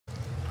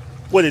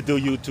What it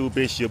do, YouTube?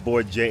 It's your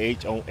boy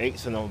JH on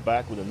 8, and I'm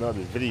back with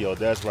another video.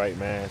 That's right,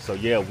 man. So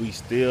yeah, we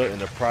still in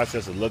the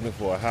process of looking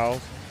for a house.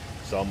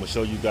 So I'm gonna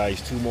show you guys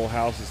 2 more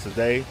houses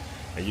today,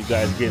 and you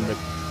guys get in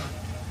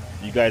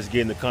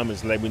the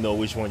comments and let me know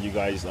which one you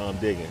guys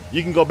digging.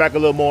 You can go back a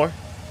little more.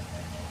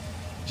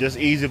 Just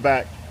ease it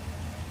back.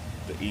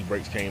 The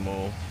e-brakes came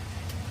on,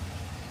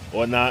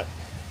 or not.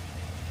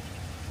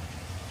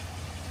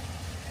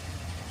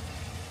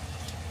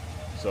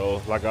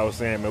 So, like I was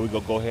saying, man, we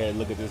gonna go ahead and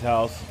look at this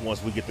house.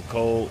 Once we get the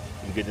code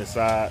and get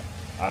inside,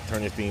 I'll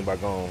turn this thing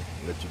back on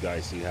and let you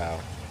guys see how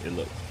it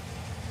looks.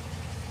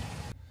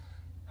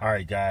 All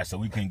right, guys, so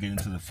we couldn't get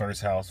into the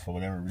first house for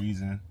whatever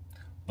reason.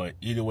 But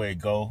either way it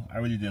go, I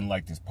really didn't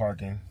like this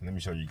parking. Let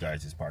me show you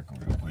guys this parking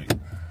real quick.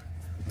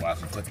 While I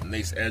can put the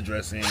next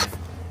address in.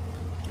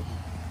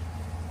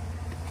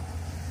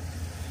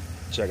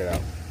 Check it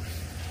out.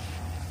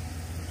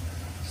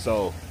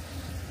 So,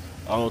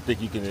 I don't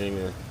think you can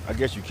even, I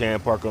guess you can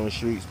park on the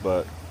streets,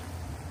 but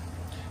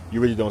you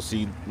really don't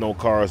see no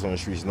cars on the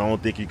streets. And I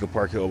don't think you can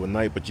park here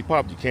overnight, but you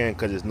probably can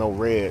because there's no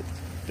red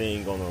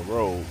thing on the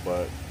road,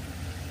 but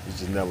you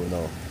just never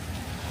know.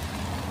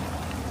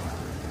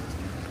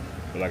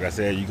 But like I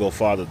said, you go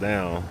farther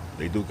down,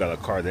 they do got a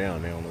car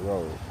down there on the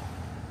road.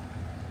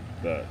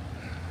 But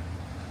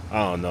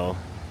I don't know.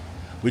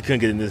 We couldn't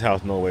get in this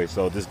house no way,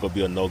 so this is gonna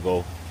be a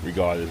no-go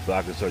regardless. But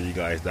I can show you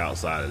guys the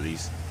outside at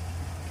least.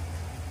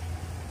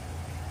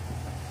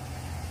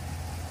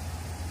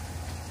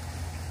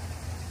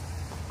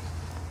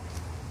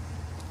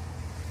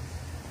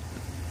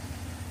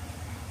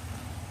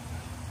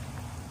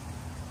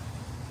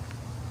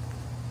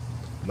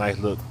 Nice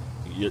look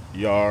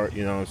yard,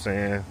 you know what I'm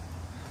saying?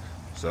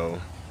 So,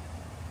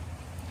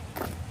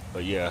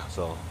 but yeah,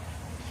 so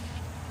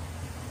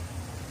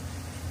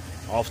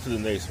off to the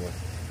next one.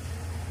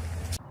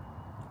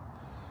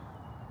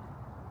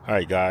 All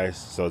right, guys,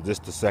 so this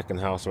is the second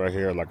house right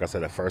here. Like I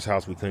said, the first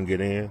house we couldn't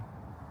get in.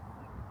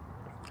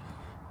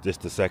 This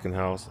the second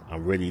house.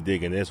 I'm really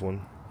digging this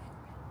one.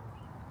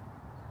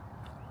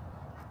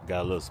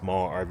 Got a little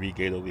small RV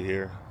gate over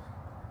here.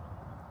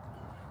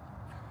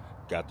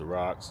 Got the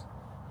rocks.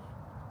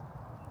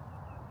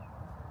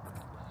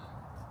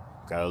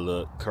 Got a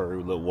little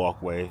curved little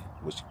walkway,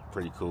 which is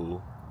pretty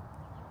cool.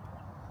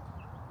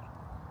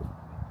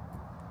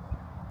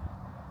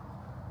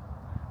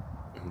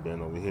 And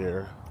then over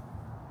here,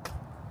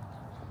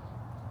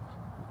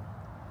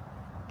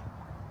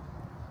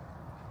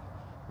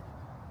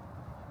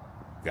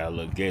 got a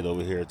little gate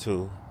over here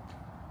too.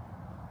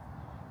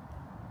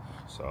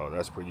 So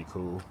that's pretty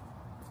cool.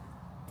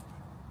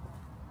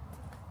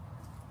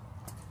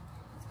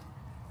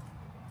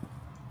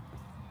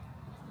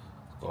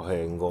 Go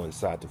ahead and go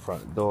inside the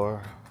front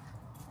door.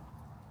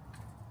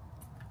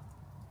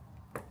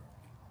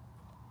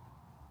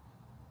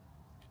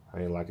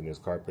 I ain't liking this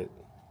carpet,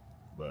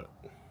 but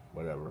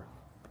whatever.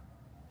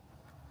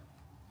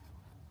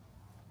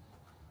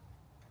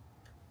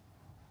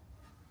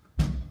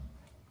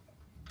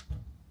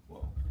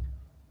 Whoa.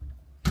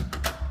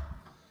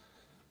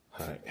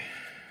 Alright.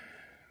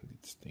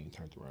 Get this thing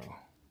turned around.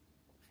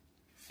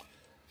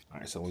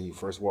 Alright, so when you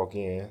first walk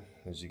in,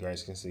 as you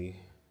guys can see,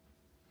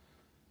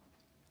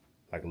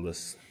 like a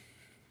little,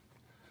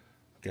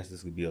 I guess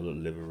this could be a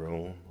little living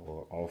room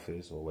or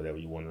office or whatever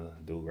you want to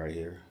do right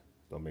here.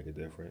 Don't make a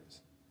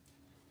difference.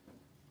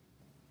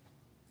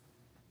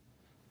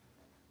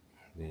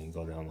 Then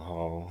go down the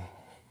hall.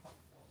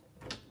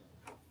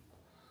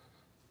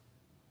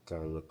 Got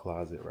a little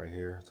closet right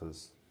here to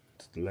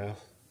the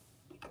left.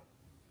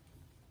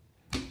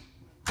 And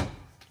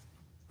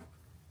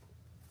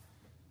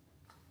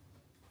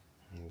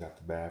got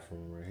the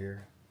bathroom right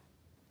here.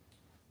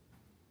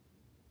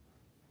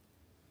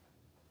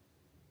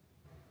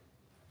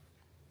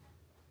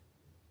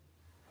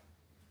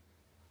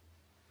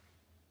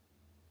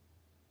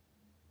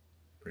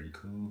 Pretty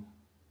cool.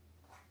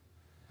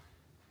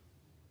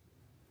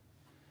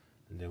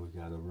 And then we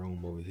got a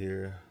room over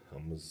here.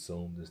 I'm gonna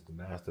assume this is the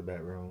master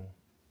bedroom.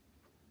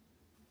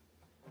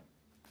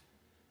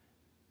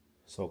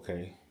 It's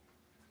okay.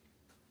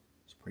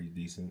 It's pretty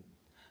decent.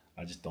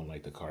 I just don't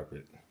like the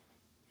carpet.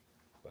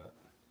 But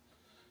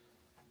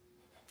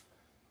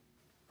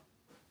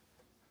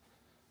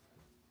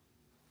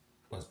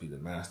must be the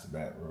master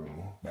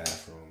bathroom. I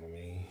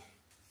mean.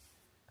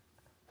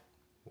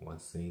 One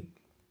sink.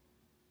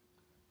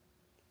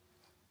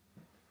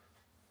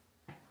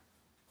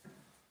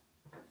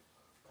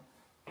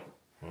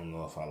 I don't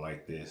know if I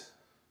like this.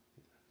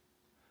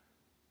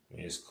 I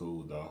mean, it's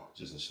cool though,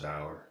 just a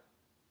shower.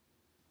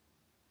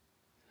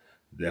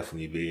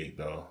 Definitely big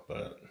though,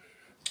 but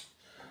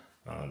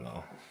I don't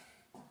know.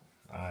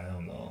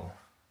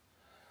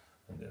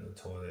 And then the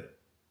toilet.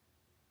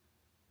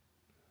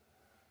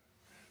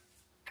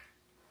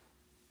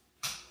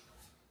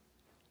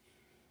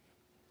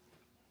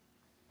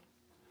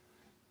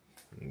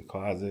 And the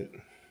closet.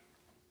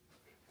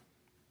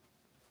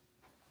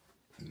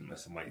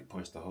 Somebody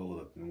punched a hole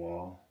up in the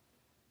wall.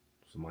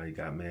 Somebody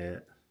got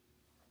mad.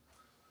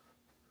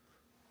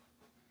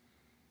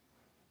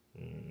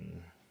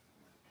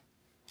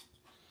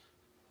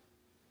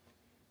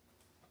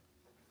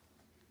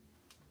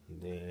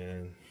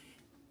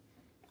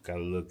 Got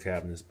a little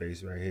cabinet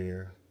space right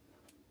here.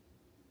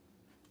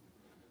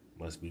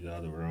 Must be the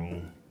other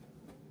room.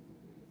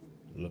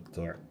 Look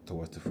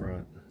towards the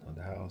front of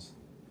the house.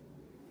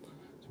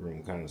 This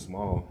room kind of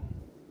small.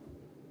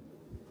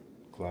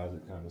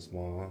 Closet kind of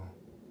small.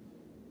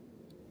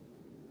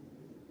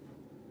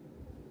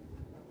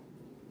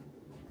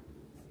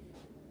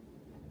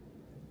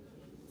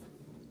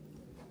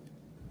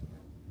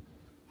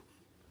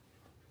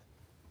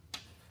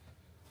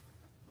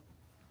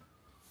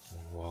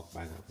 Walk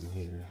back up in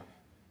here.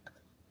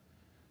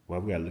 Well,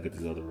 we gotta look at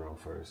this other room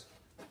first.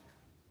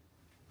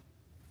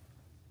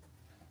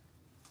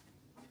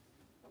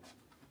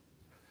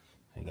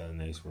 He got a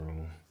nice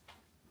room.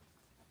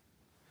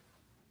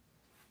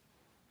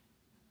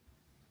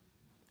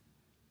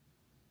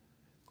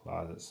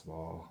 Closet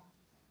small.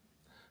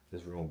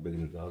 This room bigger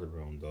than the other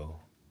room though.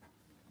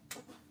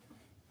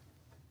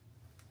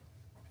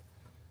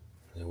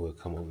 Then we'll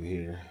come over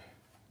here.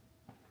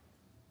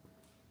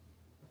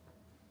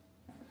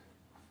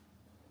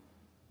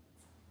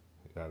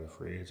 We got a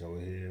fridge over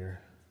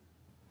here.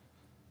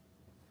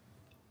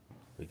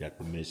 We got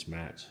the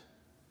mismatch.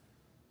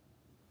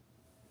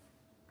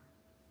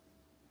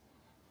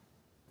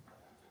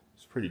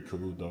 It's pretty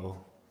cool though.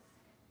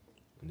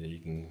 And then you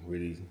can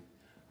really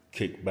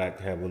kick back,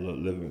 have a little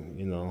living,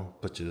 you know,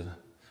 put your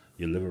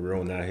living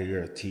room out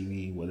here, a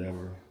TV,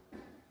 whatever.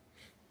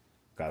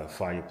 Got a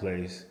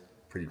fireplace,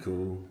 pretty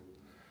cool.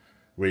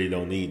 Really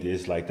don't need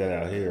this like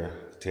that out here,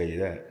 I'll tell you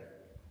that.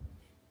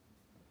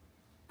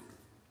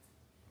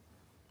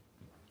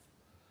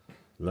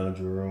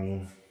 Laundry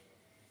room.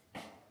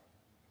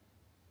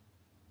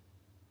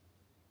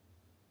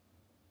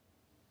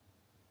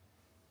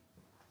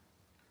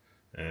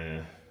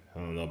 And I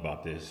don't know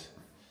about this.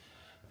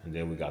 And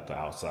then we got the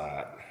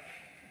outside.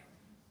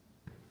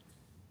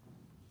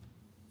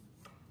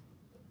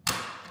 So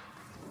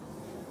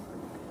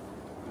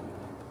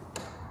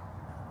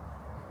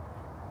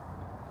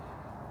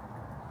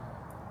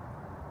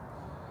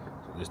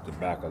this is the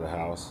back of the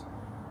house.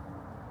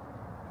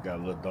 Got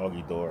a little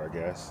doggy door, I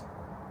guess.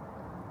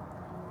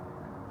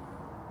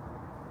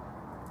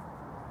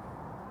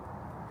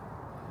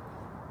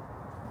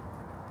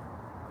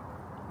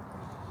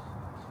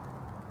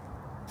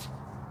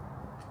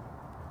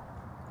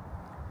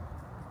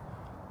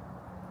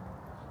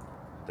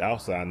 The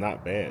outside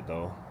not bad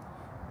though.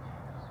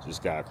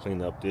 Just gotta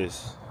clean up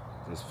this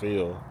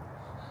field.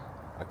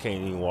 I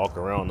can't even walk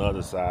around the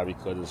other side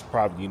because it's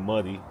probably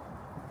muddy.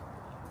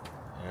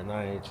 And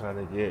I ain't trying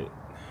to get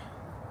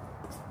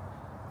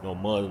no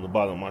mud in the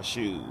bottom of my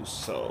shoes.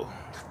 So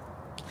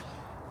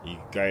you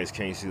guys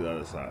can't see the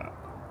other side.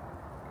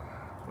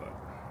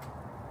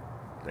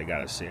 But they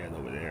got a shed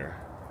over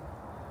there.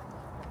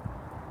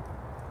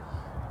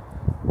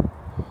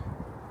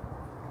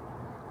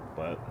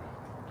 But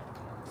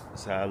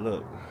that's how I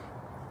look.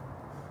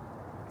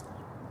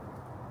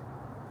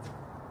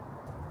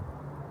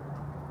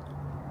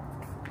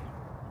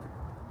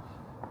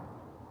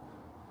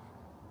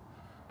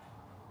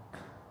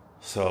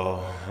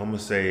 So I'm gonna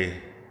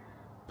say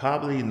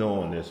probably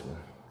no on this one.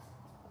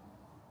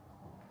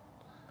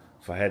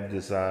 If I had to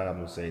decide, I'm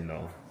gonna say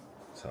no.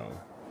 So,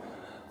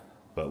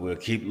 but we'll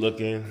keep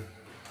looking.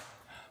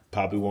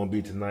 Probably won't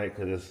be tonight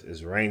because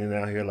it's raining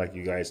out here, like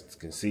you guys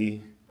can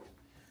see.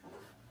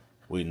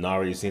 We've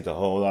already seen a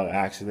whole lot of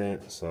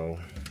accidents, so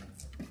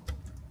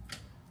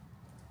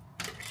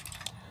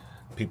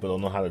people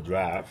don't know how to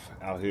drive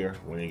out here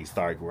when it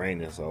starts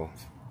raining. So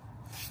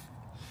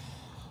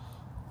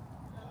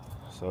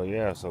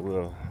yeah,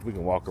 so we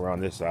can walk around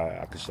this side.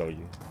 I can show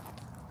you.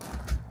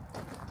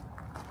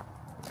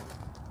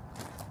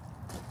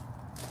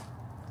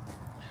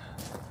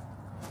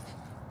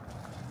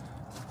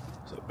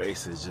 So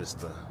basically, it's just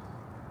the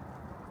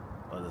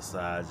other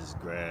side, just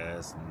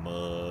grass and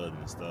mud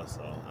and stuff.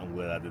 So I'm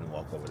glad I didn't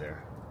walk over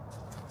there.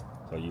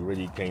 So you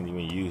really can't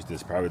even use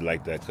this probably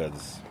like that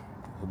because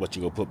what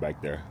you gonna put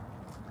back there.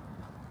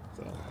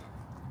 So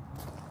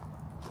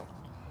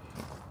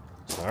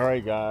all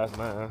right, guys,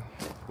 man.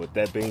 With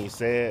that being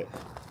said,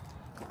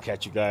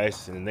 catch you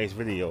guys in the next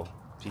video.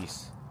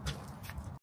 Peace.